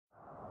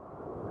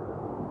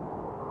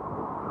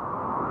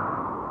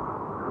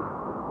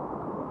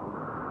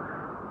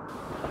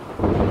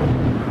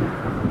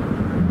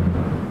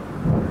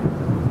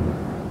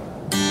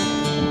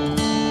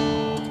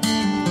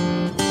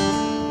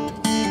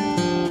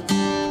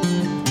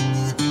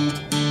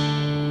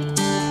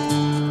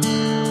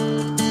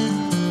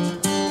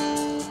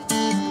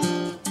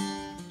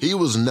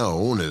was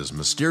known as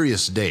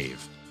Mysterious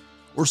Dave,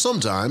 or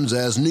sometimes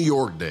as New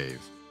York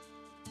Dave.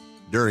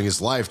 During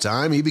his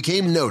lifetime, he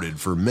became noted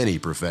for many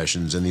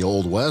professions in the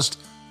Old West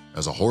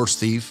as a horse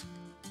thief,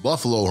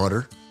 buffalo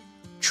hunter,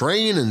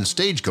 train and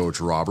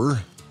stagecoach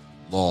robber,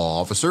 law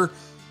officer,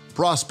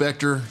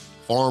 prospector,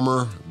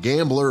 farmer,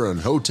 gambler, and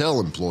hotel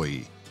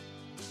employee.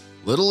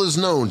 Little is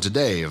known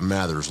today of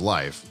Mather's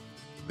life.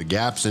 The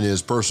gaps in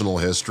his personal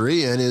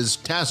history and his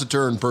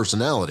taciturn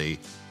personality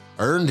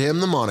earned him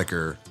the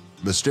moniker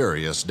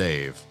Mysterious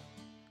Dave.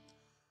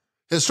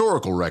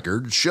 Historical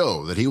records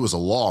show that he was a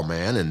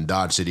lawman in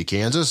Dodge City,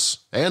 Kansas,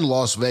 and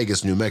Las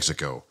Vegas, New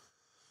Mexico,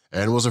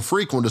 and was a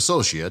frequent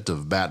associate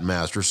of Bat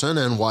Masterson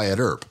and Wyatt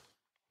Earp.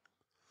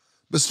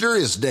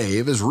 Mysterious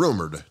Dave is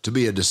rumored to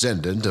be a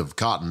descendant of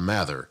Cotton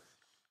Mather.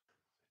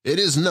 It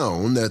is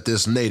known that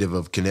this native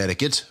of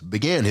Connecticut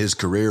began his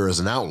career as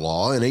an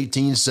outlaw in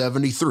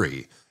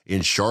 1873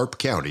 in Sharp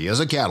County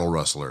as a cattle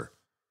rustler.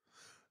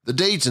 The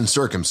dates and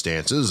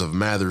circumstances of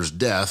Mather's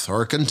death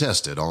are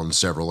contested on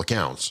several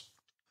accounts.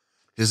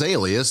 His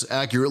alias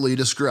accurately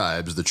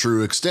describes the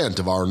true extent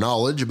of our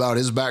knowledge about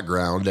his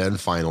background and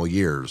final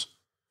years.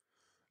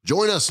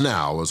 Join us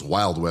now as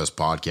Wild West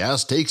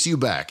Podcast takes you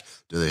back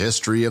to the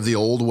history of the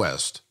Old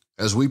West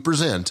as we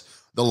present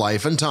the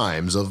life and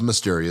times of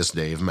Mysterious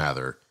Dave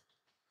Mather.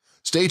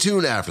 Stay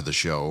tuned after the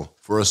show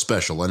for a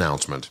special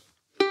announcement.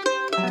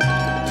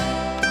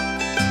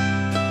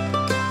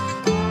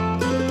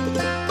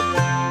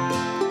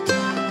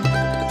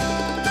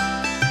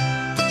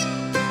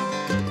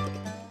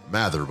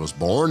 Mather was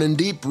born in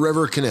Deep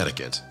River,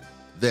 Connecticut,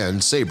 then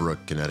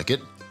Saybrook,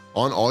 Connecticut,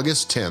 on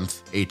August 10,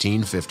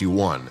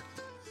 1851,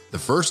 the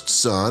first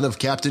son of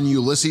Captain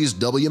Ulysses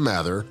W.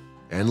 Mather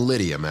and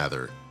Lydia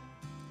Mather.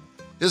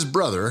 His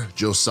brother,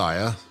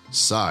 Josiah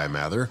Cy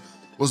Mather,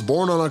 was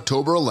born on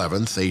October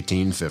 11,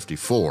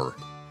 1854.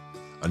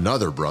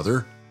 Another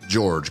brother,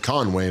 George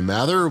Conway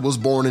Mather, was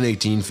born in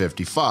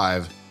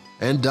 1855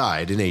 and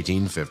died in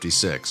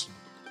 1856.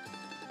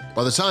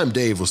 By the time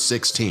Dave was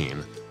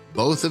 16,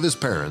 both of his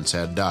parents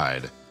had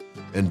died,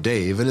 and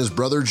Dave and his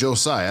brother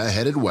Josiah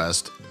headed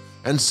west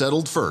and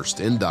settled first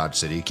in Dodge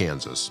City,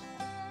 Kansas.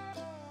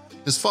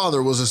 His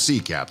father was a sea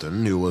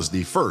captain who was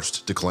the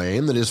first to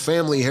claim that his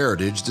family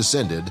heritage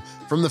descended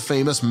from the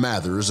famous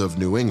Mathers of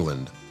New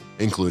England,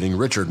 including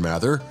Richard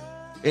Mather,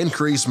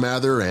 Increase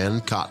Mather,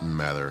 and Cotton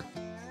Mather.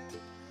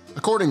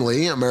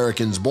 Accordingly,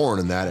 Americans born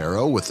in that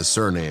era with the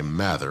surname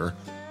Mather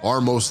are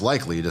most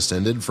likely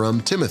descended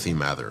from Timothy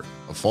Mather,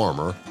 a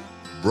farmer,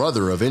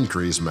 brother of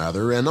Increase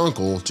Mather and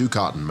uncle to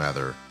Cotton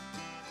Mather.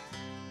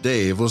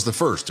 Dave was the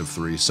first of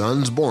three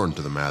sons born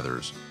to the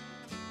Mathers.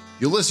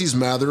 Ulysses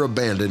Mather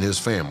abandoned his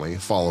family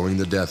following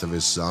the death of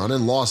his son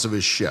and loss of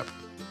his ship.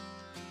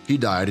 He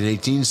died in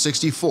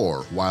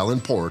 1864 while in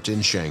port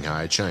in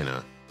Shanghai,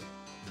 China.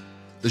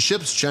 The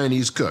ship's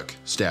Chinese cook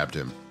stabbed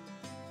him.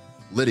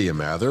 Lydia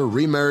Mather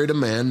remarried a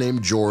man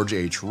named George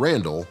H.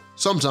 Randall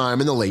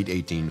sometime in the late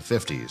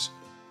 1850s.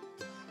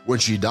 When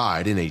she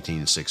died in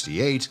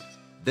 1868,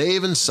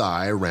 Dave and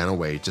Cy ran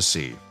away to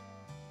sea.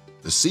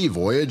 The sea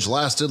voyage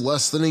lasted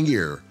less than a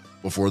year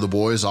before the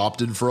boys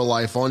opted for a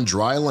life on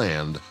dry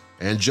land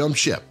and jumped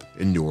ship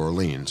in New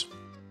Orleans.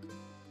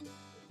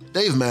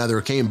 Dave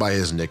Mather came by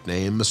his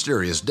nickname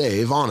Mysterious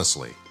Dave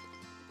honestly.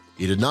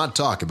 He did not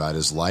talk about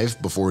his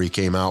life before he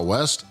came out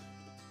west,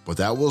 but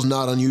that was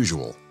not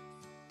unusual.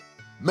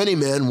 Many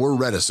men were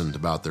reticent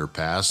about their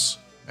pasts,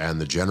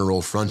 and the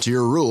general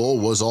frontier rule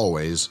was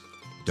always,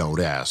 don't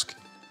ask.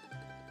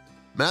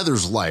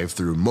 Mather's life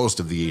through most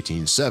of the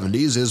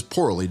 1870s is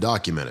poorly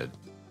documented.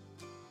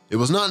 It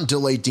was not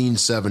until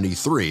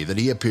 1873 that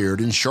he appeared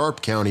in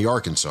Sharp County,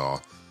 Arkansas,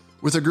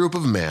 with a group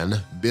of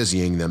men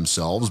busying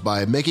themselves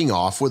by making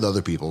off with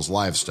other people's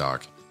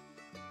livestock.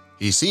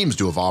 He seems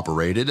to have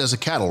operated as a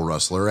cattle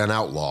rustler and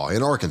outlaw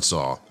in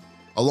Arkansas,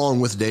 along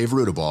with Dave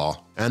Rudabaugh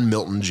and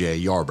Milton J.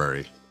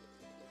 Yarberry.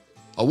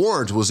 A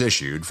warrant was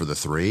issued for the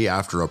three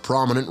after a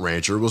prominent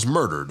rancher was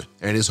murdered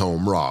and his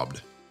home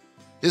robbed.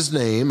 His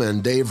name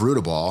and Dave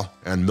Rudabaugh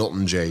and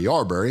Milton J.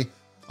 Yarberry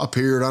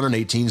appeared on an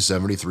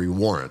 1873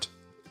 warrant.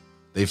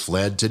 They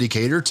fled to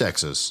Decatur,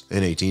 Texas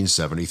in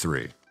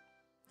 1873.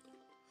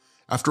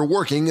 After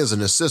working as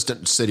an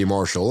assistant city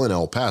marshal in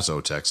El Paso,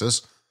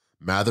 Texas,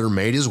 Mather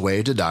made his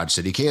way to Dodge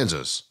City,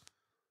 Kansas.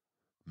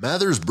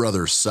 Mather's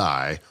brother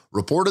Cy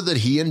reported that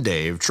he and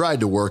Dave tried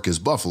to work as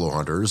buffalo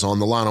hunters on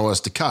the Llano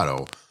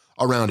Estacado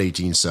around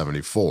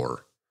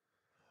 1874.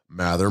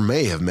 Mather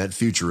may have met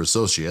future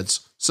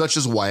associates such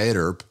as Wyatt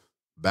Earp,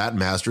 Bat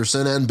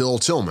Masterson, and Bill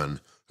Tillman,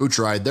 who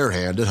tried their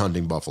hand at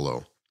hunting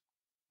buffalo.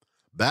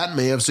 Bat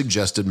may have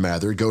suggested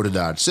Mather go to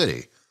Dodge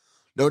City,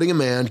 noting a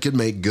man could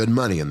make good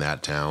money in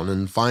that town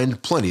and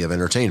find plenty of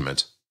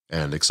entertainment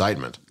and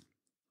excitement.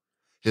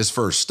 His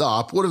first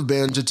stop would have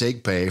been to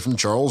take pay from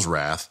Charles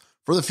Rath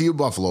for the few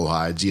buffalo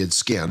hides he had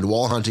skinned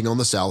while hunting on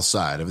the south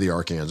side of the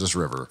Arkansas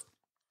River.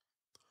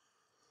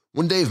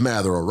 When Dave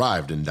Mather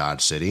arrived in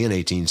Dodge City in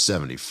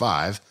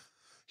 1875,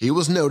 he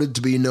was noted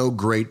to be no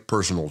great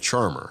personal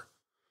charmer.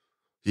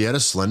 He had a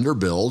slender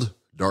build,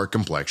 dark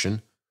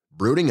complexion,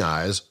 brooding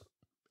eyes,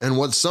 and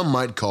what some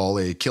might call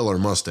a killer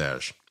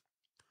mustache.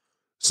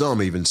 Some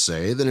even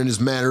say that in his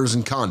manners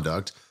and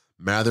conduct,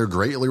 Mather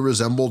greatly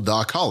resembled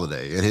Doc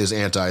Holliday in his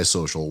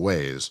antisocial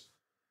ways.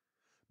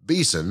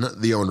 Beeson,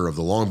 the owner of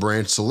the Long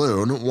Branch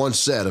Saloon, once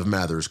said of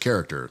Mather's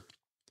character,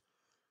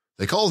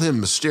 "They called him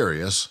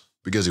mysterious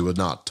because he would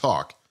not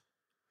talk.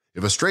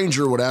 If a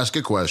stranger would ask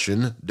a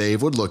question,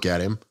 Dave would look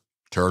at him,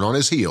 turn on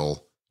his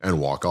heel,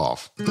 and walk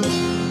off."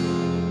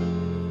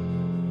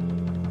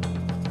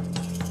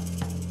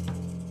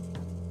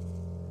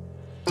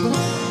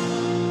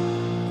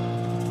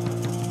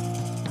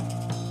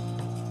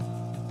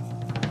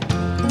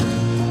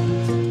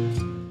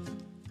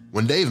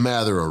 When Dave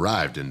Mather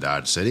arrived in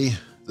Dodge City,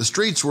 the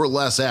streets were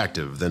less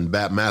active than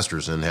Bat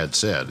Masterson had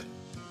said.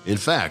 In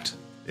fact,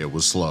 it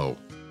was slow.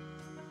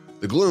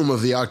 The gloom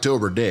of the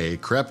October day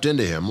crept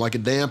into him like a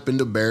damp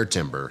into bare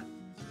timber.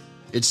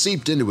 It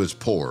seeped into his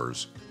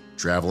pores,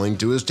 traveling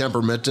to his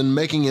temperament and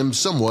making him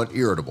somewhat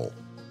irritable.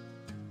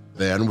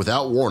 Then,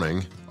 without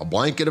warning, a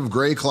blanket of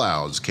gray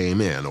clouds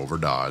came in over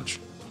Dodge.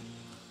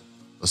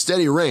 A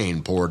steady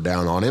rain poured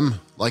down on him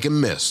like a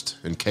mist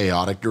in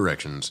chaotic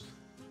directions.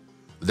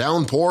 The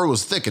downpour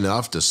was thick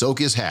enough to soak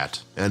his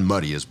hat and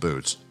muddy his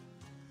boots.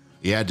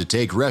 He had to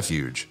take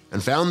refuge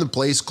and found the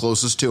place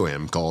closest to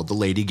him called the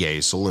Lady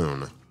Gay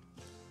Saloon.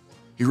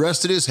 He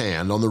rested his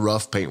hand on the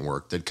rough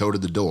paintwork that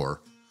coated the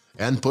door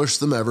and pushed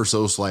them ever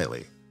so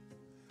slightly.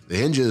 The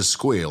hinges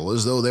squeal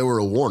as though they were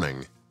a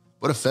warning,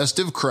 but a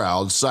festive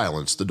crowd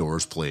silenced the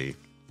door's plea.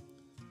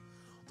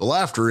 The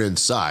laughter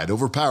inside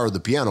overpowered the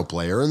piano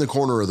player in the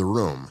corner of the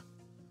room.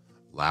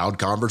 Loud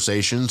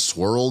conversation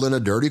swirled in a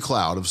dirty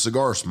cloud of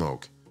cigar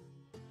smoke.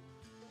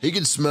 He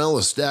could smell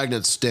a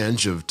stagnant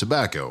stench of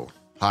tobacco,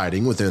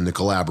 hiding within the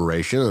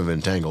collaboration of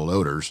entangled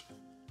odors.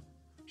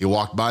 He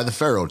walked by the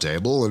faro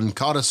table and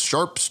caught a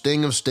sharp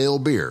sting of stale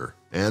beer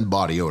and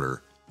body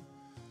odor.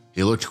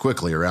 He looked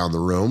quickly around the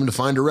room to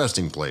find a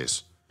resting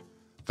place,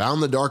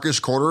 found the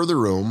darkest corner of the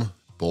room,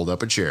 pulled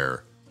up a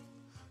chair.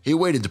 He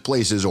waited to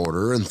place his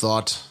order and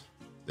thought,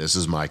 "This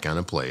is my kind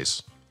of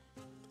place."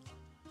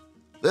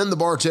 Then the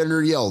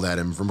bartender yelled at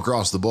him from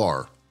across the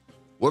bar.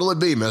 "What'll it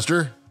be,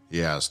 mister?"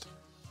 he asked.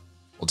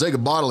 "I'll take a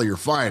bottle of your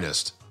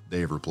finest,"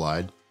 Dave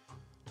replied.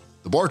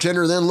 The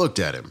bartender then looked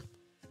at him.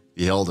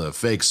 He held a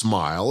fake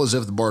smile as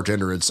if the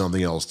bartender had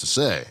something else to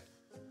say.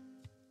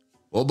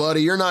 "Well,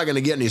 buddy, you're not going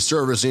to get any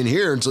service in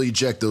here until you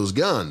check those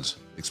guns,"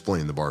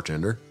 explained the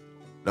bartender.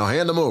 "Now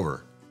hand them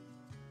over."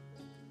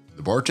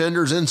 The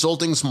bartender's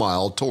insulting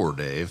smile tore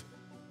Dave.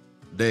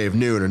 Dave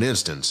knew in an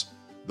instant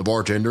the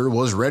bartender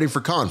was ready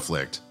for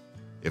conflict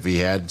if he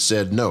had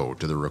said no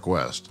to the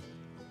request.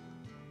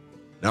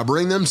 "Now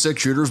bring them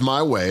 6-shooters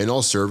my way and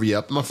I'll serve you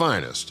up my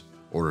finest,"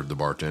 ordered the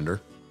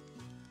bartender.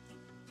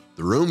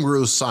 The room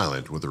grew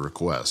silent with the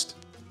request.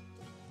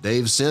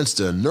 Dave sensed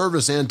a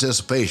nervous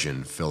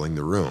anticipation filling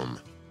the room.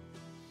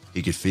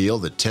 He could feel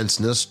the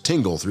tenseness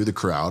tingle through the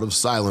crowd of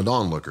silent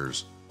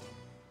onlookers.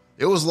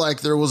 It was like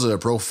there was a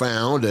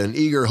profound and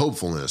eager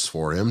hopefulness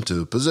for him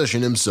to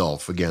position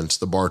himself against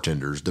the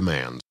bartender's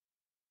demands.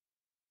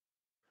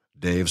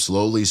 Dave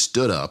slowly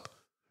stood up,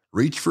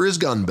 reached for his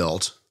gun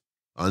belt,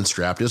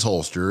 unstrapped his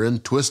holster,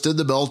 and twisted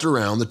the belt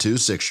around the 2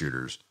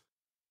 6-shooters.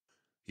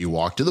 He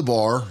walked to the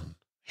bar,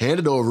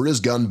 handed over his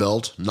gun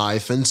belt,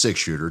 knife, and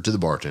 6-shooter to the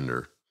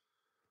bartender.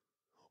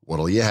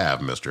 "What'll you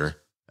have,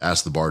 mister?"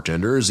 asked the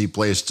bartender as he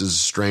placed his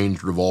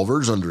strange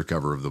revolvers under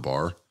cover of the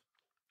bar.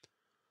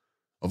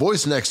 A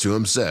voice next to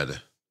him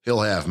said,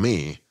 "He'll have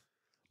me.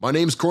 My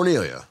name's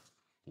Cornelia.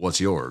 What's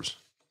yours?"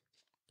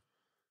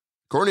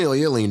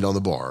 Cornelia leaned on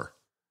the bar,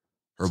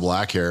 her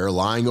black hair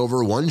lying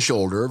over one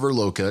shoulder of her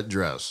low-cut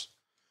dress.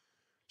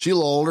 She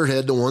lolled her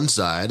head to one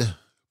side,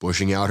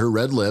 pushing out her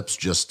red lips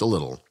just a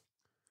little.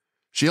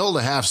 She held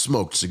a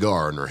half-smoked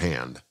cigar in her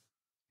hand.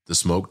 The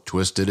smoke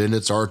twisted in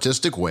its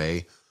artistic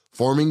way,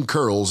 forming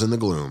curls in the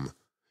gloom,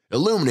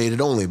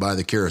 illuminated only by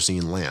the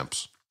kerosene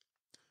lamps.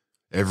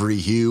 Every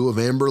hue of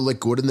amber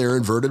liquid in their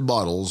inverted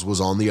bottles was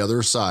on the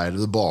other side of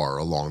the bar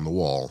along the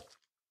wall.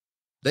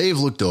 Dave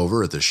looked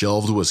over at the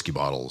shelved whiskey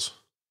bottles.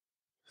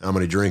 "How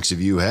many drinks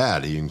have you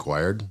had?" he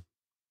inquired.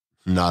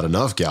 "Not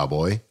enough,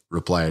 cowboy,"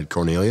 replied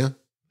Cornelia.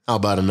 "How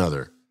about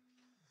another?"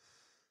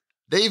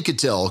 Dave could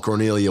tell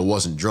Cornelia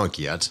wasn't drunk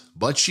yet,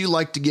 but she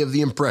liked to give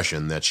the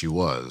impression that she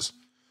was.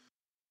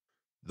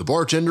 The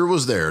bartender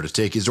was there to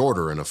take his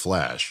order in a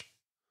flash.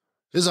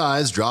 His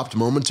eyes dropped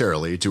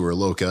momentarily to her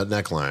low-cut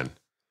neckline.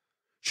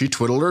 She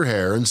twiddled her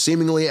hair in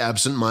seemingly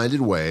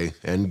absent-minded way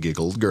and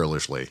giggled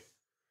girlishly.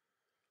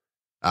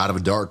 Out of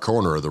a dark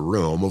corner of the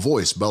room, a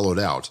voice bellowed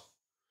out,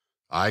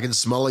 "I can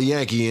smell a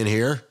Yankee in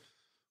here.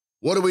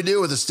 What do we do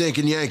with a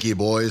stinking Yankee,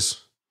 boys?"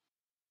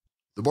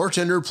 The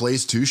bartender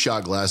placed 2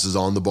 shot glasses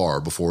on the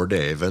bar before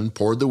Dave and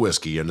poured the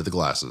whiskey into the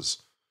glasses.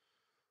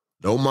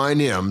 "Don't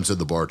mind him," said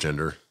the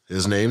bartender.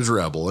 "His name's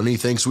Rebel, and he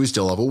thinks we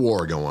still have a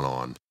war going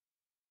on."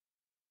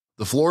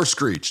 The floor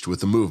screeched with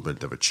the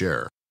movement of a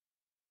chair.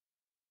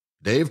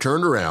 Dave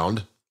turned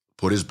around,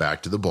 put his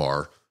back to the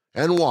bar,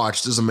 and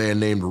watched as a man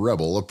named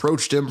Rebel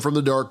approached him from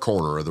the dark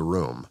corner of the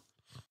room.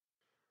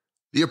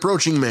 The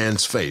approaching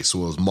man's face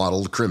was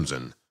mottled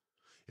crimson.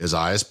 His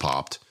eyes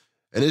popped,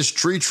 and his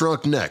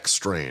tree-trunk neck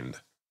strained.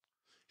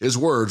 His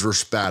words were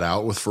spat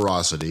out with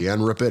ferocity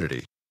and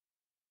rapidity.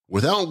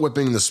 Without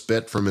whipping the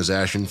spit from his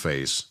ashen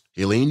face,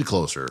 he leaned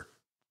closer,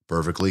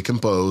 perfectly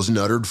composed, and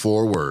uttered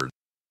 4 words.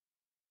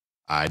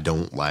 "I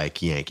don't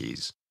like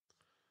Yankees."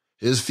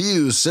 His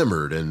fuse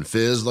simmered and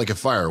fizzed like a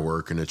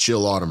firework in a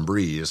chill autumn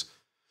breeze,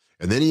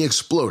 and then he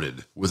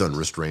exploded with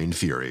unrestrained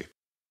fury.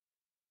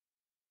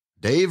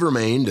 Dave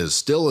remained as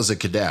still as a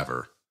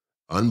cadaver,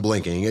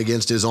 unblinking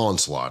against his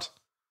onslaught.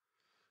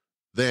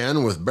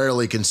 Then, with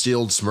barely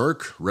concealed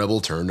smirk, Rebel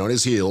turned on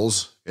his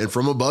heels, and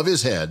from above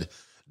his head,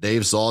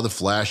 Dave saw the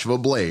flash of a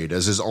blade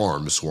as his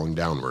arm swung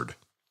downward.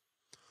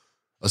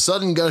 A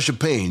sudden gush of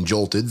pain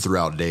jolted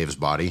throughout Dave's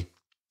body.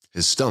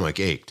 His stomach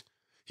ached.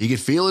 He could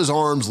feel his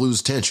arms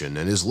lose tension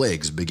and his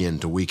legs begin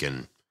to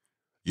weaken.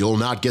 "You'll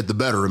not get the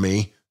better of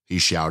me," he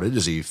shouted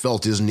as he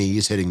felt his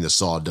knees hitting the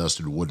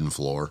sawdusted wooden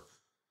floor.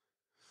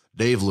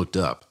 Dave looked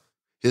up.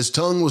 His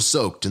tongue was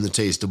soaked in the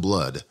taste of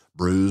blood,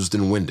 bruised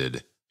and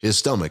winded, his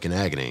stomach in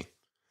agony.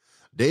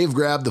 Dave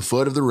grabbed the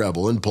foot of the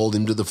rebel and pulled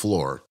him to the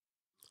floor.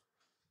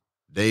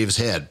 Dave's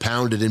head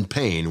pounded in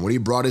pain when he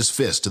brought his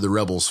fist to the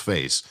rebel's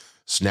face,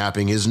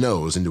 snapping his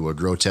nose into a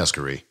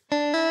grotesquerie.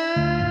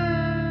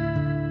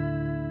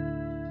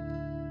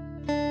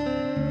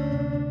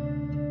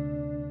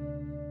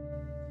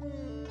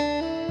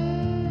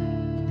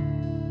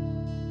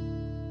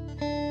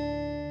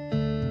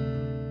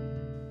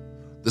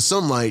 The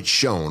sunlight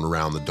shone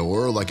around the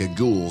door like a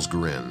ghoul's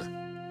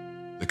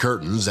grin. The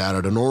curtains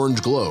added an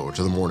orange glow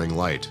to the morning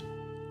light.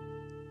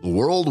 The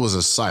world was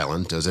as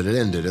silent as it had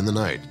ended in the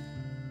night.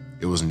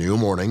 It was new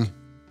morning,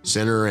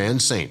 sinner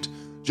and saint,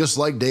 just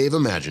like Dave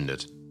imagined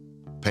it.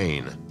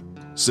 Pain.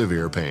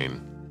 Severe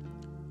pain.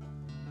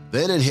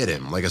 Then it hit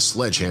him like a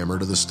sledgehammer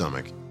to the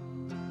stomach.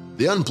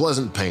 The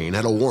unpleasant pain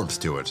had a warmth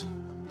to it,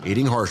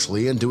 eating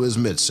harshly into his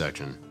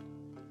midsection.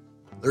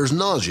 There's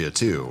nausea,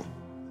 too,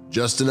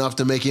 just enough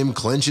to make him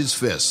clench his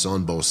fists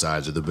on both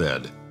sides of the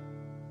bed.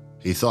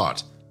 He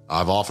thought,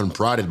 "I've often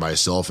prided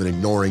myself in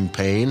ignoring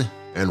pain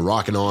and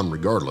rocking on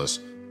regardless,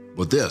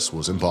 but this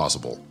was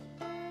impossible."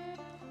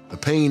 The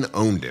pain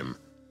owned him.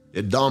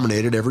 It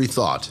dominated every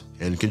thought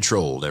and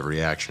controlled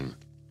every action.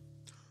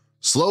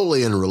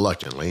 Slowly and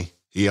reluctantly,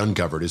 he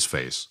uncovered his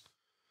face.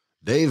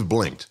 Dave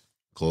blinked,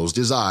 closed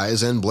his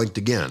eyes, and blinked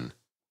again.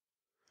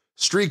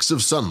 Streaks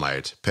of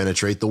sunlight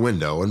penetrate the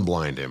window and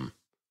blind him.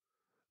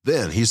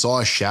 Then he saw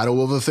a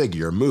shadow of a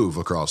figure move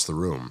across the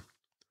room.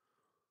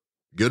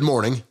 "Good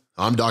morning,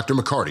 I'm Dr.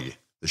 McCarty,"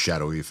 the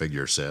shadowy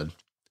figure said.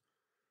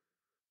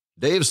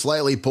 Dave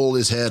slightly pulled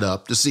his head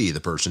up to see the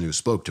person who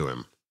spoke to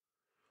him.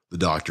 The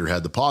doctor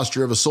had the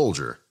posture of a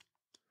soldier.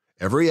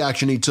 Every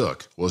action he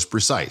took was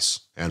precise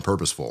and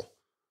purposeful.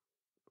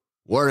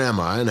 "Where am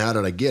I and how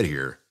did I get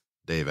here?"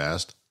 Dave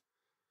asked.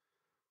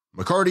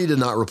 McCarty did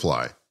not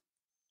reply.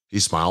 He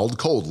smiled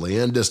coldly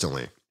and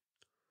distantly.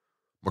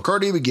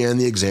 McCarty began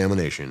the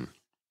examination.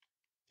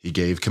 He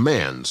gave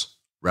commands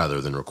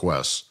rather than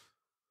requests.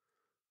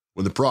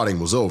 When the prodding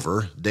was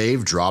over,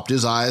 Dave dropped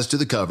his eyes to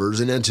the covers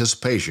in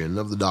anticipation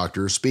of the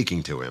doctor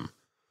speaking to him.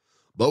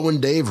 But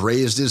when Dave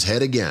raised his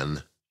head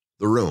again,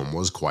 the room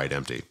was quite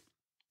empty.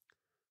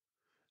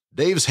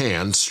 Dave's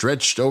hand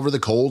stretched over the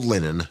cold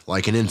linen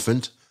like an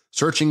infant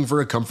searching for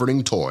a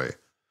comforting toy,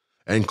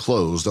 and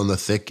closed on the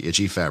thick,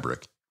 itchy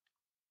fabric.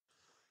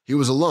 He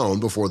was alone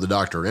before the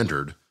doctor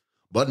entered,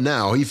 but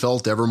now he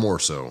felt ever more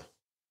so.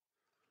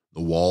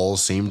 The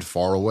walls seemed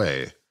far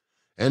away,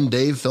 and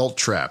Dave felt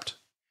trapped,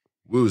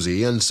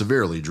 woozy, and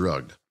severely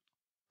drugged.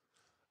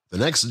 The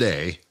next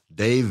day,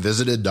 Dave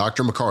visited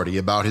Dr. McCarty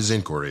about his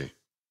inquiry.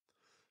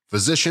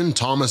 Physician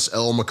Thomas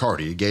L.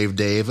 McCarty gave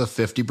Dave a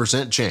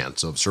 50%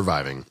 chance of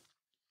surviving.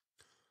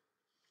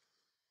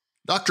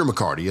 Dr.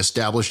 McCarty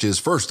established his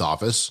first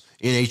office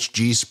in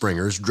H.G.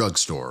 Springer's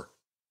drugstore.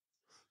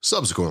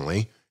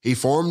 Subsequently, he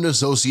formed an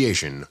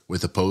association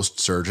with the post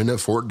surgeon at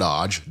Fort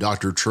Dodge,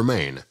 Dr.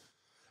 Tremaine,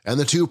 and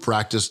the two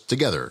practiced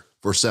together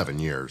for 7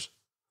 years.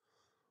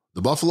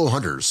 The Buffalo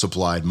Hunters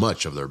supplied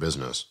much of their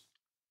business.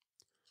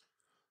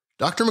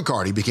 Dr.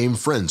 McCarty became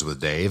friends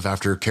with Dave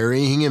after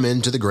carrying him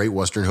into the Great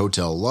Western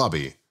Hotel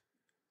lobby.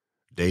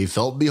 Dave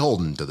felt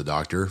beholden to the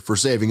doctor for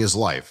saving his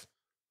life,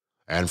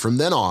 and from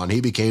then on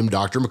he became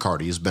Dr.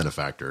 McCarty's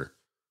benefactor.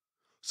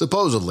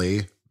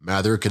 Supposedly,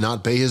 Mather could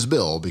not pay his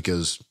bill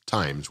because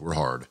times were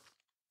hard.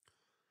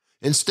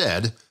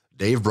 Instead,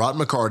 Dave brought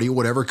McCarty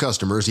whatever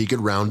customers he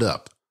could round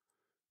up,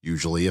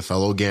 usually a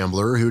fellow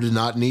gambler who did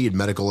not need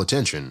medical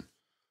attention.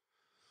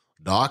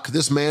 "Doc,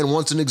 this man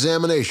wants an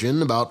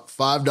examination, about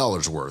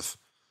 $5 worth,"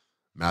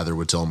 Mather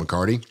would tell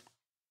McCarty.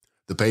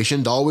 The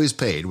patient always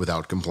paid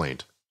without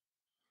complaint.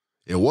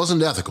 "It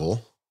wasn't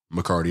ethical,"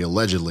 McCarty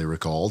allegedly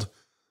recalled,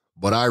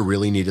 "but I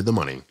really needed the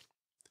money."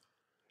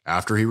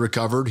 After he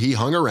recovered, he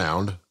hung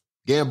around,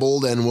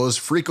 gambled, and was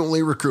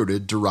frequently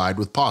recruited to ride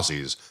with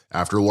posses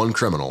after one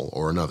criminal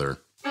or another.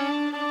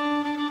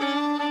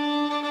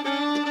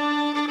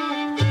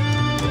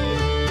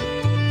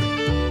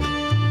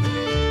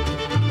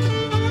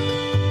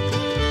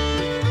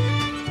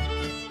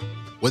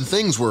 When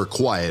things were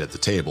quiet at the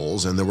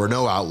tables and there were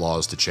no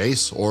outlaws to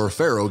chase or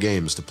faro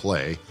games to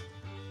play,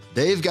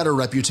 Dave got a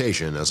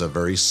reputation as a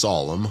very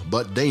solemn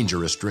but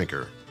dangerous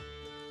drinker.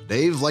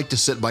 Dave liked to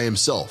sit by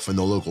himself in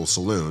the local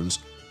saloons,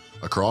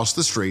 across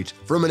the street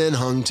from an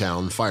in-hung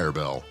town fire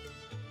bell.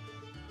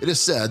 It is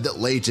said that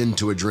late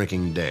into a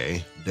drinking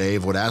day,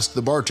 Dave would ask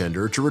the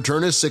bartender to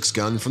return his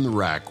six-gun from the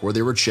rack where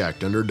they were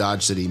checked under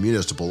Dodge City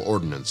Municipal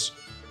Ordinance.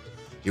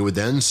 He would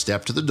then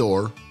step to the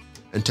door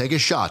and take a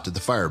shot at the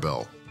fire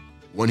bell.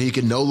 When he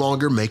could no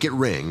longer make it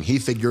ring, he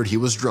figured he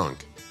was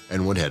drunk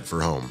and would head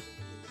for home.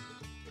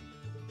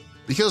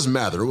 Because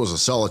Mather was a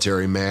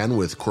solitary man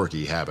with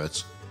quirky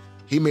habits,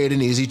 he made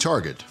an easy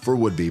target for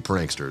would-be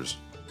pranksters.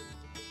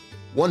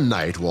 One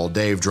night, while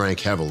Dave drank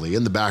heavily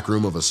in the back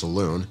room of a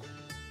saloon,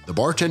 the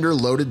bartender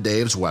loaded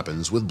Dave's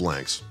weapons with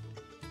blanks.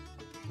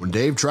 When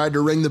Dave tried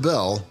to ring the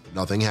bell,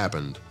 nothing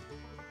happened,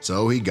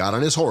 so he got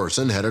on his horse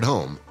and headed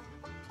home.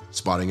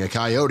 Spotting a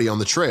coyote on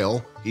the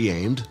trail, he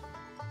aimed,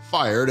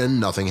 fired, and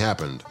nothing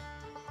happened.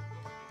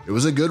 It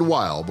was a good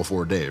while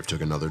before Dave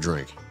took another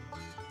drink.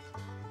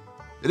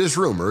 It is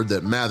rumored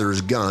that Mather's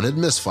gun had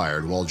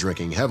misfired while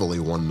drinking heavily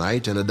one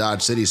night in a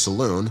Dodge City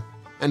saloon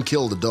and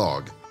killed a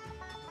dog.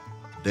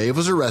 Dave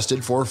was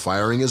arrested for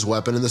firing his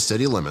weapon in the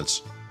city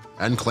limits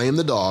and claimed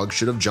the dog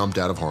should have jumped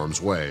out of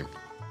harm's way.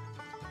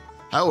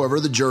 However,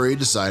 the jury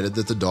decided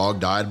that the dog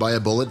died by a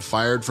bullet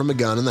fired from a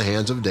gun in the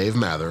hands of Dave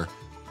Mather,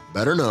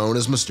 better known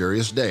as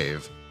Mysterious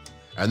Dave,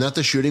 and that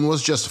the shooting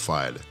was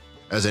justified,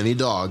 as any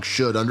dog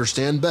should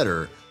understand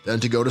better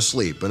than to go to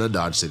sleep in a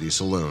Dodge City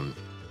saloon.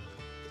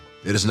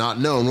 It is not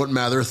known what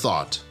Mather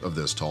thought of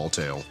this tall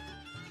tale.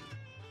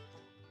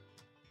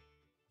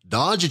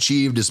 Dodge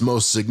achieved its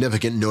most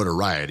significant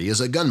notoriety as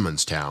a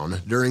gunman's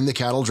town during the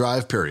cattle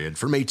drive period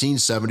from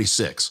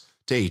 1876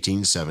 to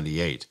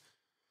 1878.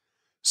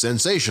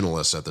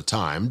 Sensationalists at the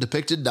time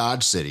depicted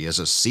Dodge City as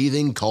a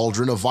seething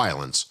cauldron of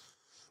violence,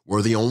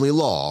 where the only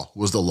law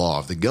was the law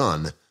of the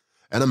gun,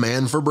 and a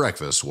man for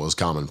breakfast was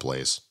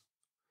commonplace.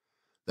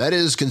 That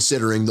is,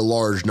 considering the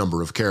large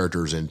number of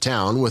characters in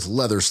town with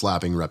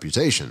leather-slapping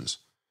reputations.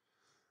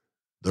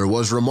 There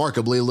was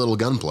remarkably little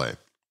gunplay.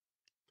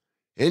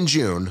 In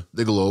June,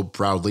 the Globe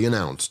proudly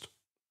announced,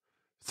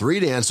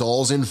 3 dance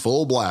halls in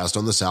full blast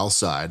on the south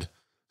side,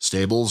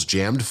 stables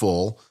jammed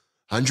full,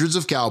 hundreds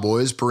of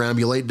cowboys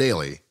perambulate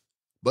daily,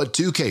 but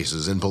 2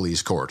 cases in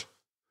police court.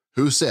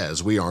 Who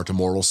says we aren't a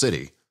moral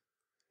city?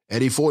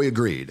 Eddie Foy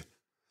agreed.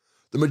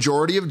 The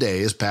majority of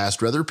days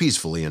passed rather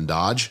peacefully in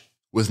Dodge,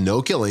 with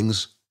no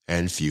killings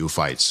and few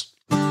fights.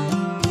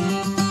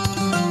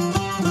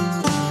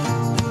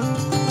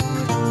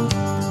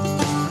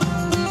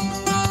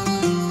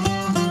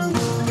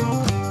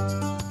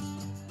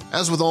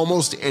 As with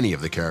almost any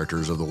of the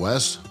characters of the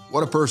West,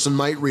 what a person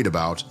might read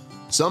about,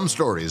 some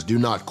stories do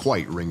not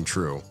quite ring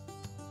true.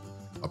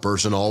 A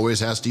person always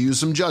has to use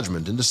some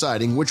judgment in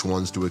deciding which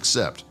ones to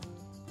accept.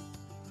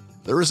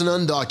 There is an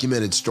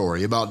undocumented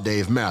story about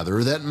Dave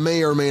Mather that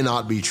may or may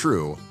not be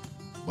true,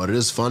 but it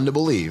is fun to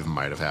believe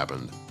might have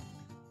happened.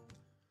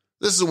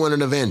 This is when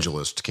an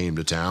evangelist came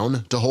to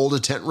town to hold a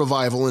tent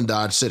revival in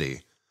Dodge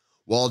City,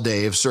 while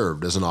Dave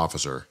served as an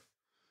officer.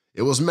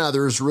 It was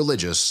Mather's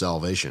religious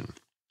salvation.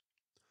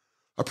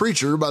 A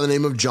preacher by the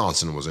name of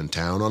Johnson was in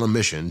town on a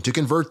mission to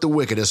convert the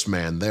wickedest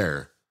man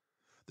there.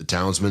 The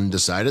townsmen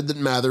decided that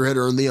Mather had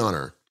earned the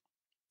honor.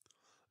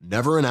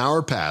 Never an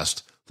hour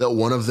passed that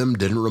one of them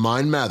didn't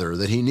remind Mather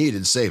that he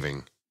needed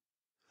saving.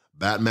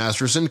 Bat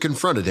Masterson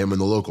confronted him in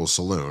the local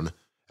saloon,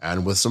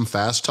 and with some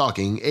fast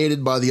talking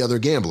aided by the other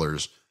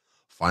gamblers,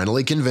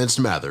 finally convinced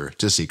Mather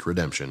to seek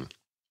redemption.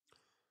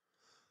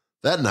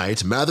 That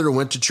night, Mather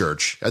went to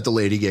church at the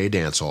Lady Gay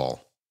Dance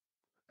Hall.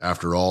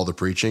 After all the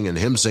preaching and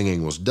hymn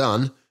singing was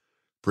done,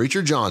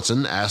 Preacher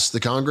Johnson asked the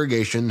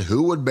congregation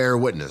who would bear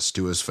witness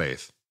to his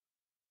faith.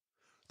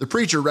 The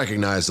preacher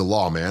recognized the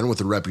lawman with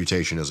a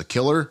reputation as a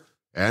killer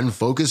and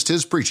focused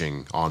his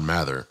preaching on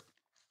Mather.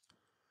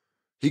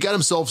 He got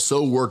himself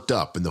so worked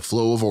up in the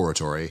flow of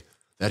oratory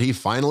that he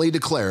finally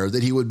declared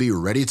that he would be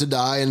ready to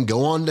die and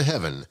go on to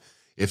heaven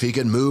if he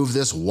could move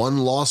this one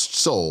lost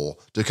soul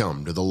to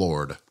come to the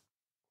Lord.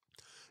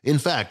 In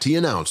fact, he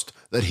announced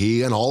that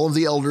he and all of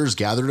the elders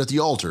gathered at the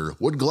altar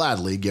would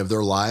gladly give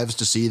their lives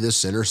to see this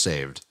sinner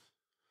saved.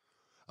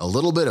 A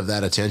little bit of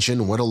that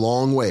attention went a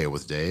long way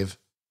with Dave.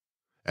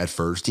 At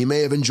first, he may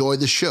have enjoyed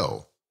the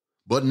show,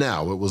 but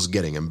now it was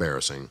getting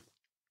embarrassing.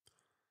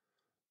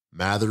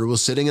 Mather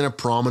was sitting in a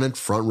prominent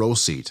front row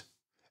seat,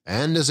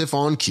 and as if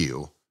on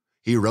cue,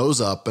 he rose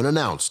up and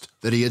announced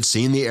that he had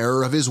seen the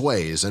error of his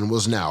ways and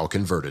was now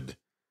converted.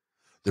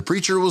 The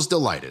preacher was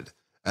delighted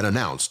and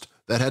announced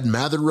that had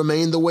Mather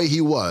remained the way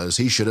he was,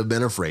 he should have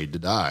been afraid to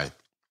die.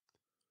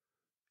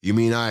 "You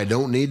mean I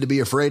don't need to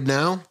be afraid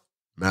now?"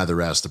 Mather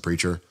asked the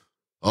preacher.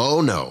 "Oh,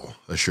 no,"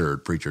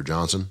 assured Preacher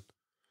Johnson.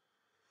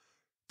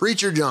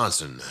 "Preacher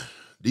Johnson,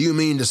 do you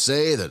mean to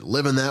say that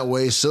living that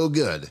way so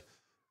good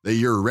that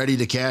you're ready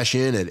to cash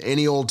in at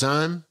any old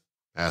time?"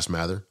 asked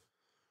Mather.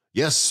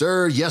 Yes,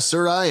 sir,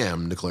 I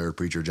am," declared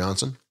Preacher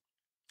Johnson.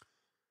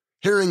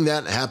 Hearing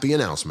that happy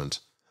announcement,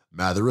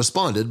 Mather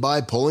responded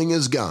by pulling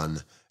his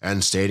gun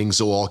and stating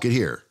so all could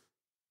hear,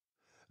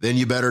 "Then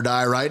you better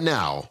die right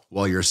now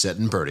while you're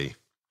sitting purty."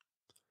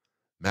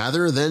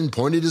 Mather then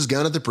pointed his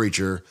gun at the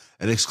preacher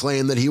and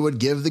exclaimed that he would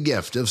give the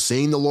gift of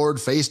seeing the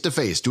Lord face to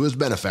face to his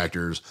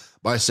benefactors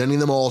by sending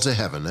them all to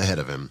heaven ahead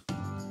of him.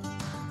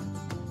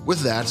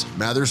 With that,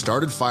 Mather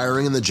started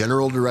firing in the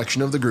general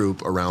direction of the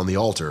group around the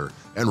altar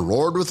and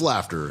roared with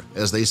laughter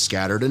as they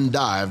scattered and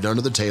dived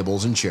under the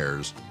tables and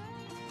chairs.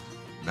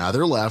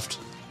 Mather left,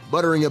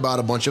 muttering about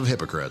a bunch of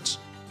hypocrites.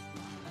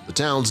 The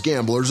town's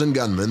gamblers and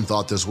gunmen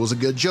thought this was a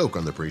good joke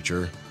on the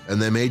preacher,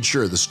 and they made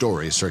sure the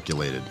story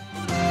circulated.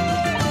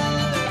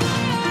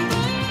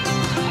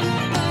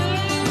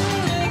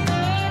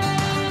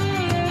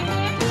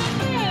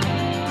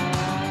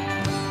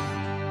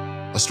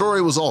 A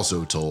story was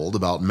also told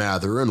about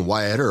Mather and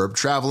Wyatt Earp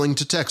traveling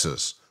to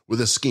Texas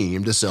with a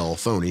scheme to sell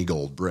phony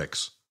gold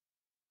bricks.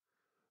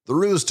 The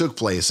ruse took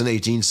place in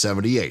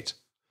 1878,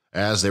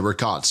 as they were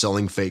caught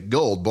selling fake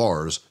gold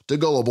bars to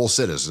gullible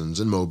citizens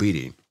in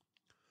Mobeetie.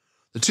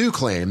 The two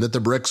claimed that the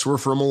bricks were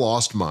from a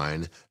lost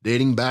mine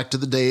dating back to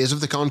the days of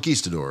the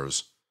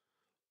conquistadors.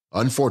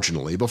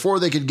 Unfortunately, before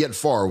they could get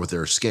far with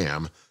their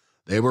scam,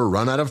 they were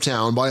run out of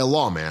town by a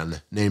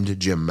lawman named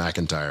Jim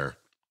McIntyre.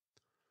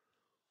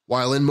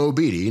 While in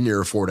Mobeetie,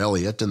 near Fort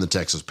Elliott in the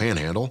Texas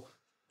Panhandle,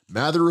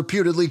 Mather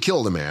reputedly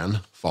killed a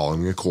man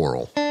following a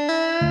quarrel.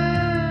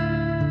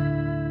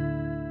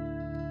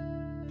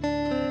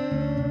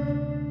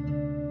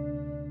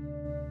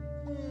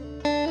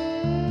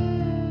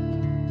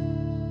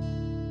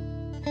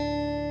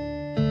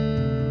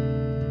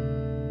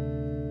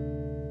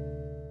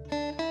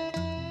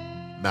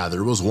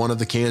 Mather was one of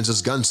the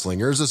Kansas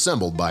gunslingers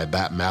assembled by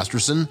Bat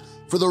Masterson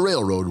for the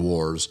Railroad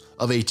Wars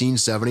of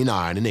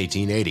 1879 and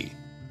 1880.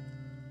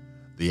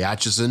 The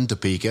Atchison,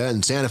 Topeka,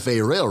 and Santa Fe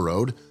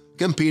Railroad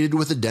competed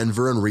with the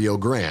Denver and Rio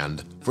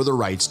Grande for the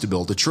rights to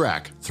build a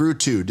track through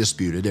two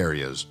disputed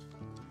areas.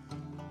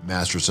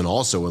 Masterson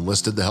also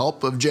enlisted the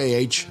help of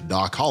J.H.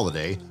 Doc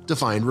Holliday to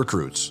find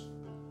recruits.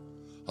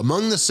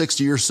 Among the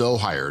 60 or so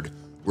hired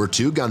were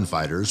two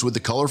gunfighters with the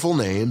colorful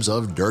names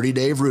of Dirty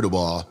Dave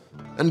Rudabaugh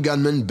and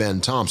gunman Ben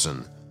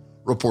Thompson,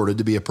 reported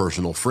to be a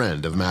personal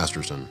friend of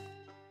Masterson.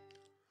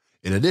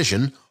 In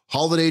addition,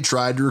 Holliday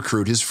tried to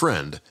recruit his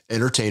friend,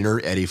 entertainer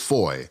Eddie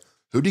Foy,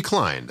 who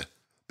declined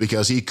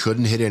because he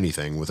couldn't hit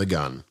anything with a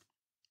gun.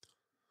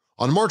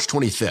 On March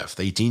 25,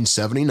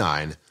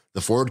 1879,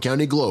 the Ford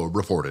County Globe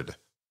reported,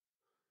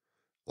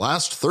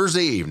 "Last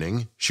Thursday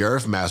evening,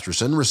 Sheriff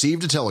Masterson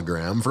received a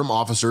telegram from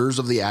officers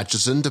of the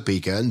Atchison,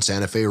 Topeka, and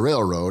Santa Fe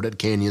Railroad at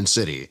Canyon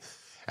City,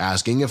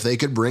 asking if they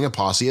could bring a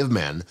posse of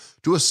men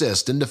to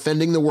assist in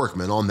defending the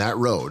workmen on that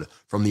road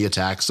from the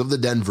attacks of the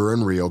Denver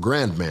and Rio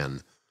Grande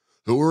men,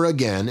 who were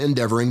again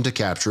endeavoring to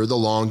capture the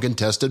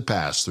long-contested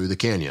pass through the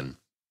canyon."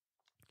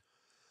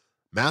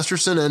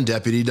 Masterson and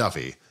Deputy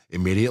Duffy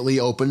immediately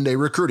opened a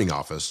recruiting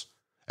office,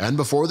 and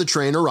before the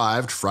train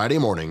arrived Friday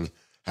morning,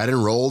 had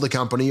enrolled a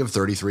company of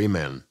 33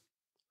 men.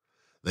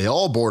 They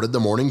all boarded the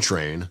morning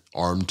train,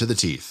 armed to the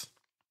teeth.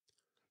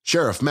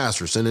 Sheriff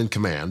Masterson, in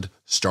command,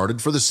 started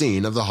for the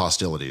scene of the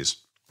hostilities.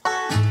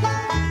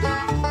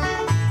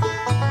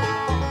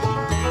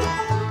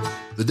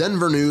 The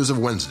Denver News of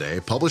Wednesday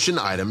published an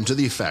item to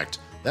the effect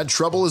that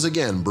trouble is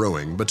again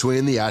brewing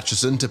between the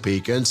Atchison,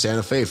 Topeka, and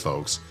Santa Fe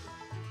folks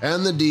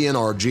and the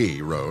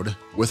DNRG road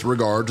with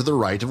regard to the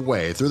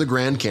right-of-way through the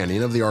Grand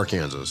Canyon of the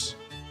Arkansas.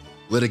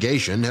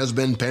 Litigation has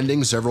been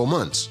pending several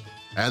months,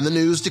 and the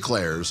news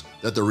declares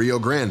that the Rio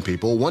Grande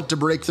people want to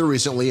break the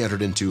recently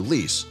entered into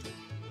lease,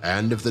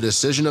 and if the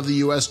decision of the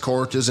U.S.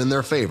 court is in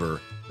their favor,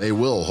 they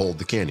will hold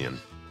the canyon.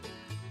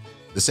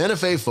 The Santa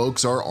Fe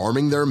folks are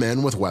arming their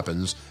men with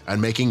weapons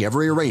and making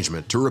every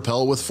arrangement to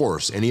repel with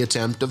force any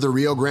attempt of the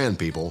Rio Grande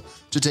people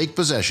to take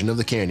possession of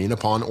the canyon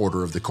upon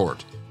order of the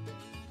court.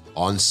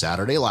 On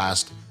Saturday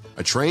last,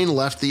 a train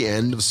left the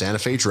end of Santa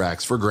Fe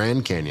tracks for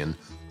Grand Canyon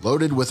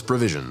loaded with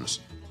provisions,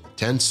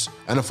 tents,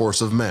 and a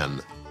force of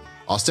men,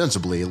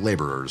 ostensibly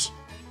laborers.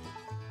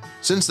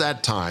 Since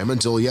that time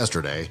until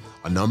yesterday,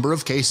 a number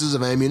of cases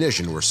of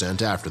ammunition were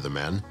sent after the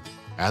men,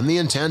 and the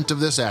intent of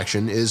this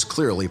action is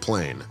clearly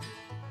plain.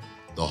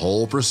 The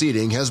whole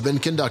proceeding has been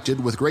conducted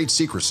with great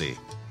secrecy,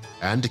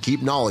 and to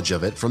keep knowledge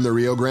of it from the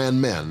Rio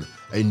Grande men,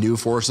 a new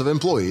force of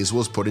employees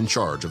was put in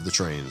charge of the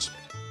trains.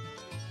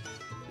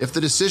 If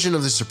the decision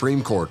of the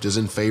Supreme Court is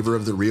in favor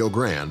of the Rio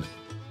Grande,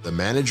 the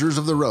managers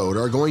of the road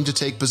are going to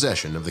take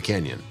possession of the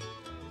canyon.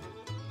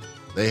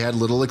 They had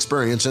little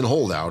experience in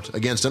holdout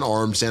against an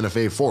armed Santa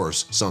Fe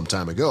force some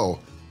time ago,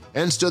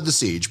 and stood the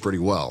siege pretty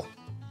well.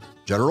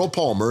 General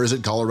Palmer is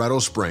at Colorado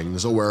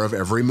Springs, aware of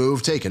every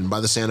move taken by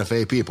the Santa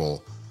Fe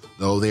people,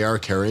 though they are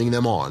carrying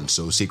them on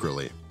so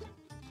secretly.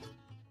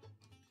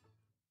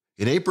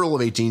 In April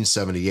of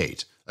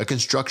 1878, a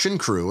construction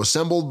crew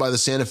assembled by the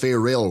Santa Fe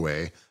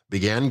Railway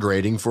began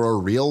grading for a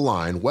rail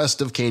line west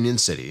of Canyon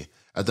City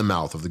at the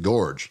mouth of the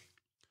gorge.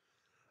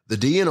 The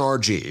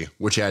DNRG,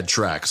 which had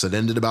tracks that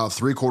ended about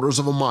 3/4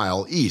 of a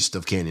mile east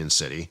of Canyon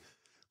City,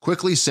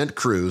 quickly sent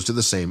crews to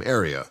the same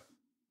area.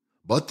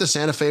 but the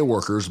Santa Fe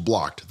workers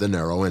blocked the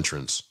narrow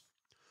entrance.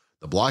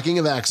 The blocking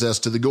of access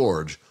to the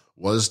gorge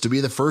was to be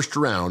the first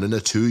round in a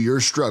 2-year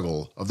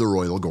struggle of the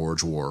Royal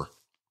Gorge War.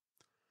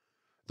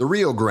 The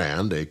Rio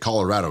Grande, a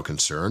Colorado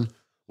concern,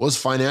 was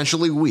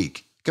financially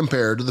weak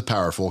compared to the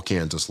powerful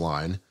Kansas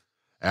line,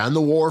 and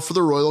the war for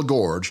the Royal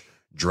Gorge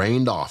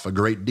drained off a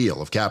great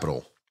deal of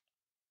capital.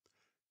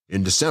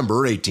 In December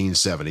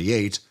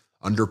 1878,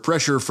 under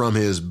pressure from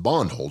his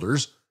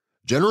bondholders,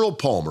 General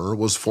Palmer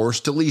was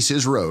forced to lease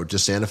his road to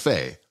Santa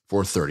Fe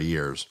for 30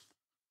 years.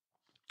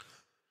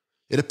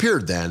 It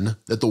appeared then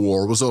that the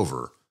war was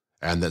over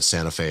and that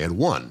Santa Fe had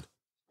won.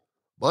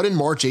 But in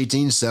March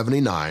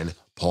 1879,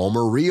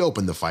 Palmer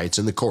reopened the fights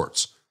in the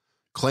courts,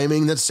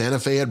 claiming that Santa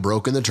Fe had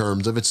broken the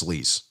terms of its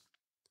lease.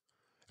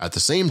 At the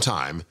same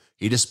time,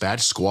 he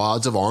dispatched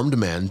squads of armed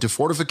men to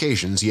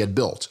fortifications he had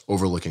built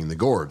overlooking the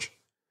gorge.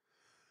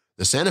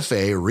 The Santa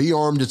Fe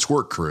rearmed its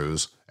work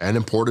crews and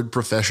imported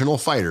professional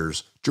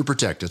fighters to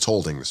protect its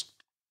holdings.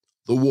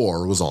 The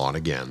war was on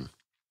again.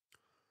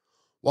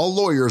 While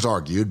lawyers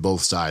argued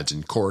both sides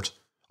in court,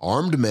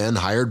 armed men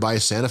hired by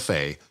Santa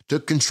Fe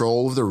took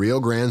control of the Rio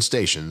Grande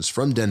stations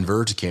from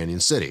Denver to Canyon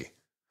City.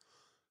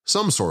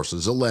 Some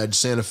sources allege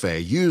Santa Fe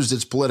used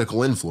its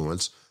political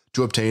influence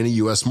to obtain a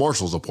U.S.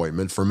 Marshal's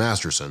appointment for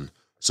Masterson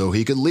so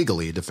he could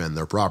legally defend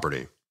their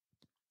property.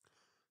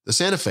 The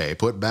Santa Fe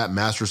put Bat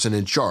Masterson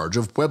in charge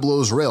of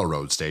Pueblo's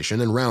railroad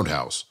station and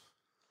roundhouse.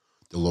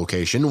 The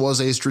location was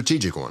a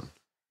strategic one.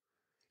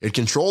 It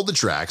controlled the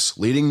tracks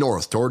leading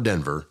north toward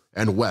Denver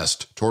and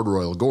west toward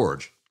Royal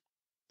Gorge.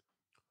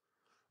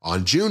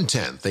 On June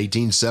 10,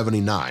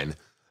 1879,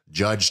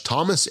 Judge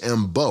Thomas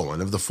M.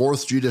 Bowen of the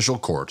 4th Judicial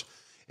Court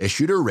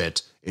issued a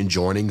writ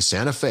enjoining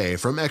Santa Fe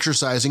from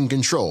exercising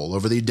control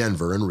over the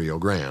Denver and Rio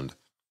Grande.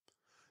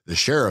 The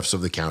sheriffs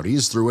of the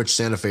counties through which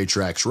Santa Fe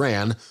tracks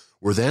ran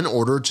were then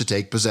ordered to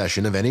take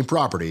possession of any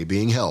property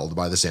being held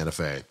by the Santa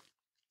Fe.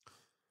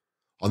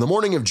 On the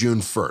morning of June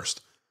 1st,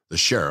 the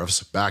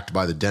sheriffs, backed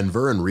by the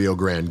Denver and Rio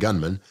Grande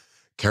gunmen,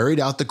 carried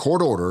out the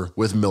court order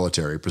with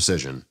military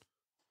precision.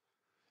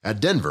 At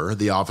Denver,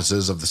 the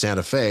offices of the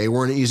Santa Fe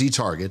were an easy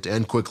target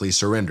and quickly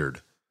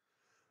surrendered.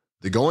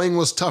 The going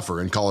was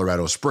tougher in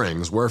Colorado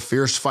Springs, where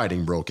fierce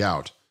fighting broke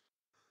out.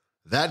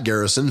 That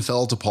garrison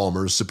fell to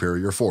Palmer's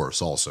superior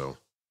force also.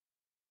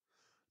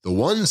 The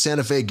one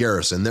Santa Fe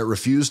garrison that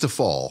refused to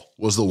fall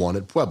was the one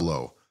at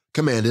Pueblo,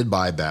 commanded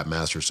by Bat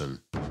Masterson.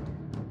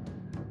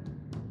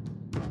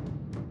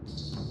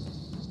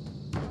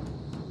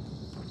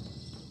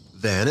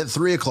 Then, at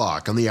 3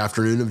 o'clock on the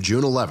afternoon of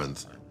June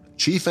 11th,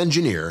 Chief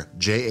Engineer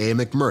J.A.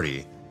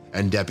 McMurdy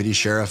and Deputy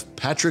Sheriff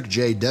Patrick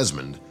J.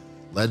 Desmond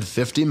led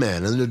 50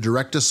 men in a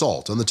direct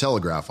assault on the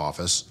telegraph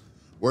office,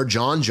 where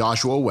John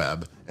Joshua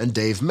Webb and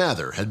Dave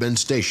Mather had been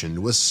stationed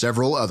with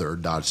several other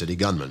Dodge City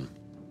gunmen.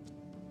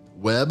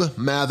 Webb,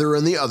 Mather,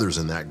 and the others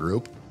in that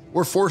group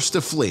were forced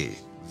to flee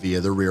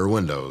via the rear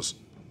windows.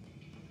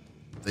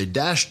 They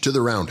dashed to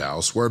the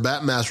roundhouse where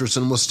Bat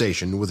Masterson was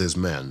stationed with his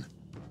men.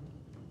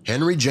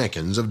 Henry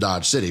Jenkins of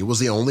Dodge City was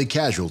the only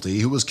casualty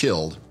who was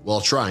killed while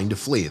trying to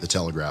flee the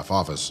telegraph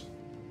office.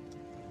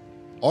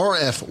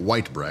 R.F.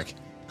 Whitebreck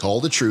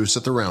called a truce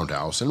at the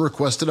roundhouse and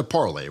requested a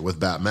parley with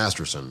Bat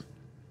Masterson.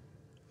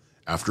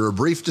 After a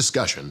brief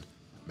discussion,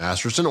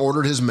 Masterson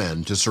ordered his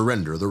men to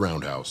surrender the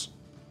roundhouse.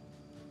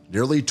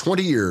 Nearly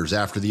 20 years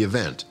after the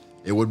event,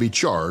 it would be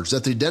charged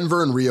that the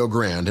Denver and Rio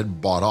Grande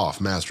had bought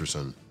off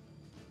Masterson.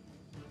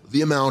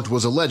 The amount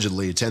was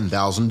allegedly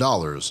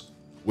 $10,000,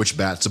 which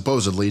Bat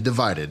supposedly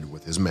divided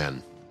with his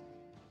men.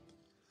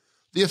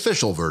 The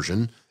official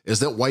version is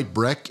that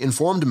Whitebreck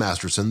informed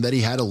Masterson that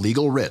he had a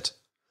legal writ,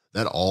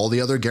 that all the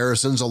other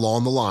garrisons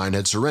along the line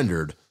had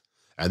surrendered,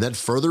 and that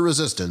further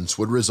resistance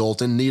would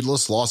result in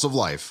needless loss of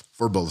life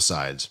for both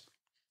sides.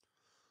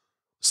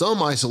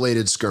 Some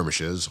isolated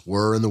skirmishes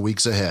were in the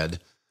weeks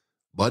ahead,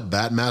 but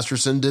Bat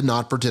Masterson did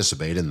not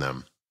participate in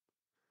them.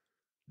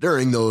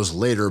 During those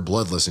later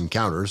bloodless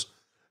encounters,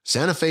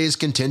 Santa Fe's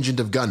contingent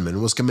of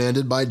gunmen was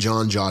commanded by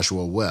John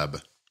Joshua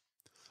Webb.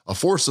 A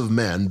force of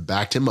men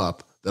backed him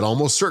up that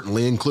almost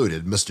certainly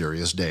included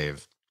Mysterious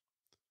Dave.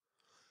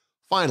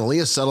 Finally,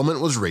 a settlement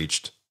was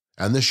reached,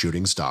 and the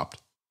shooting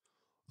stopped.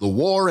 The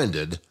war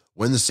ended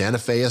when the Santa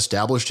Fe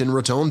established in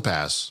Raton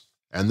Pass,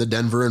 and the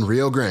Denver and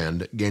Rio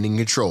Grande gaining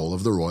control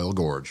of the Royal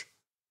Gorge.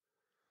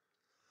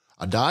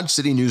 A Dodge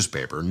City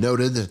newspaper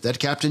noted that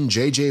Captain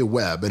J.J.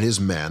 Webb and his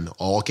men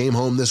all came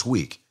home this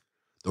week,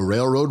 the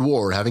Railroad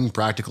War having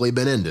practically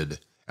been ended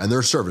and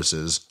their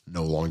services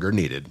no longer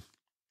needed.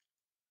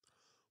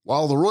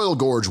 While the Royal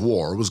Gorge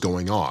War was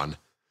going on,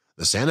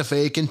 the Santa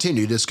Fe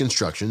continued its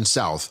construction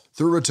south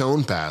through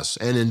Raton Pass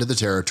and into the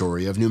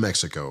territory of New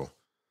Mexico.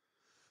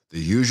 The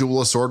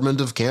usual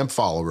assortment of camp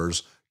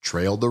followers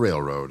trailed the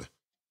railroad: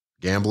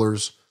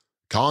 gamblers,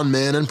 con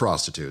men, and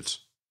prostitutes.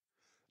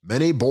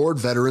 Many bored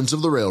veterans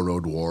of the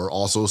Railroad War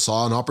also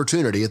saw an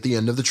opportunity at the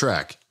end of the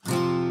track.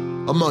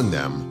 Among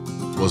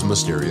them was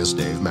Mysterious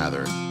Dave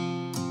Mather.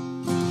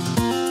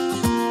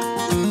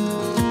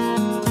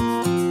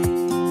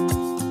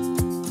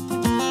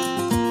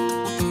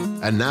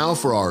 And now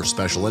for our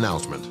special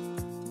announcement.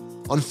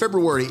 On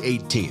February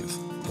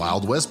 18th,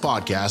 Wild West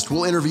Podcast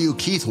will interview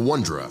Keith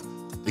Wondra,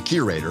 the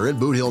curator at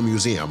Boot Hill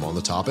Museum, on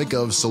the topic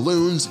of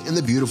saloons in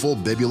the beautiful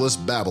bibulous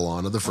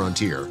Babylon of the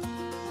frontier,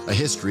 a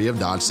history of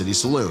Dodge City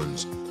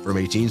saloons from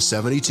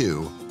 1872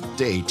 to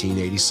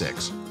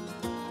 1886.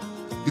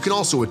 You can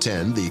also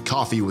attend the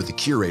Coffee with the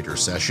Curator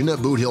session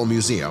at Boot Hill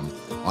Museum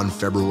on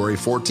February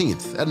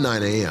 14th at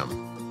 9 a.m.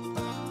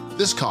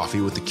 This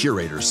Coffee with the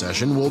Curator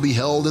session will be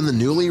held in the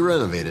newly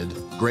renovated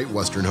Great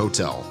Western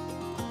Hotel.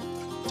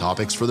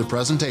 Topics for the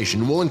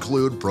presentation will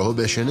include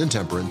Prohibition and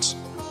Temperance,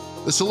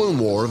 the Saloon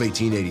War of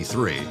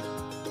 1883,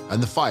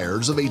 and the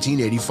fires of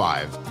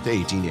 1885 to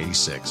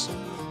 1886.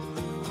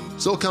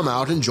 So come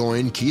out and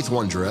join Keith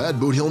Wondra at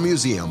Boot Hill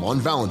Museum on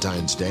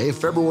Valentine's Day,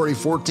 February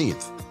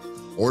 14th,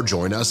 or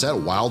join us at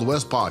Wild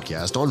West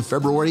Podcast on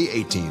February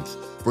 18th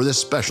for this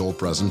special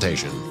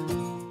presentation.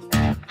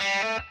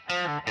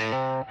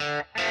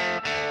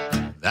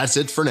 That's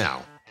it for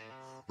now.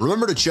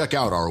 Remember to check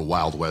out our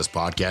Wild West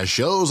Podcast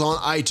shows on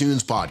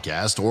iTunes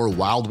Podcast or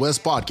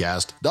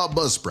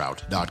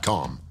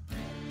wildwestpodcast.buzzsprout.com.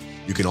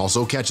 You can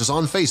also catch us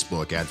on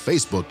Facebook at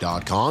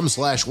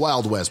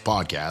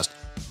facebook.com/wildwestpodcast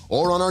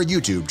or on our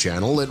YouTube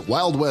channel at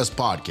Wild West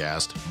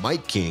Podcast,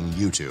 Mike King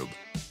YouTube.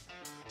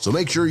 So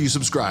make sure you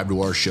subscribe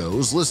to our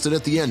shows listed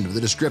at the end of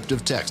the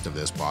descriptive text of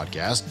this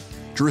podcast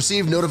to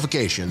receive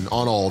notification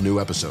on all new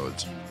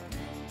episodes.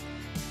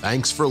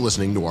 Thanks for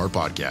listening to our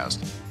podcast.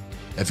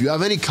 If you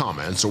have any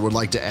comments or would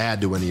like to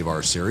add to any of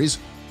our series,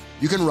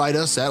 you can write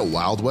us at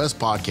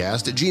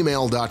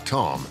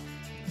wildwestpodcast@gmail.com.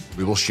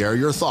 We will share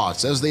your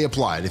thoughts as they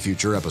apply to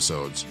future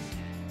episodes.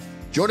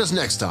 Join us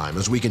next time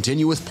as we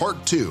continue with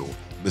Part 2,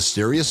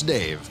 Mysterious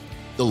Dave,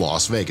 The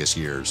Las Vegas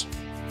Years.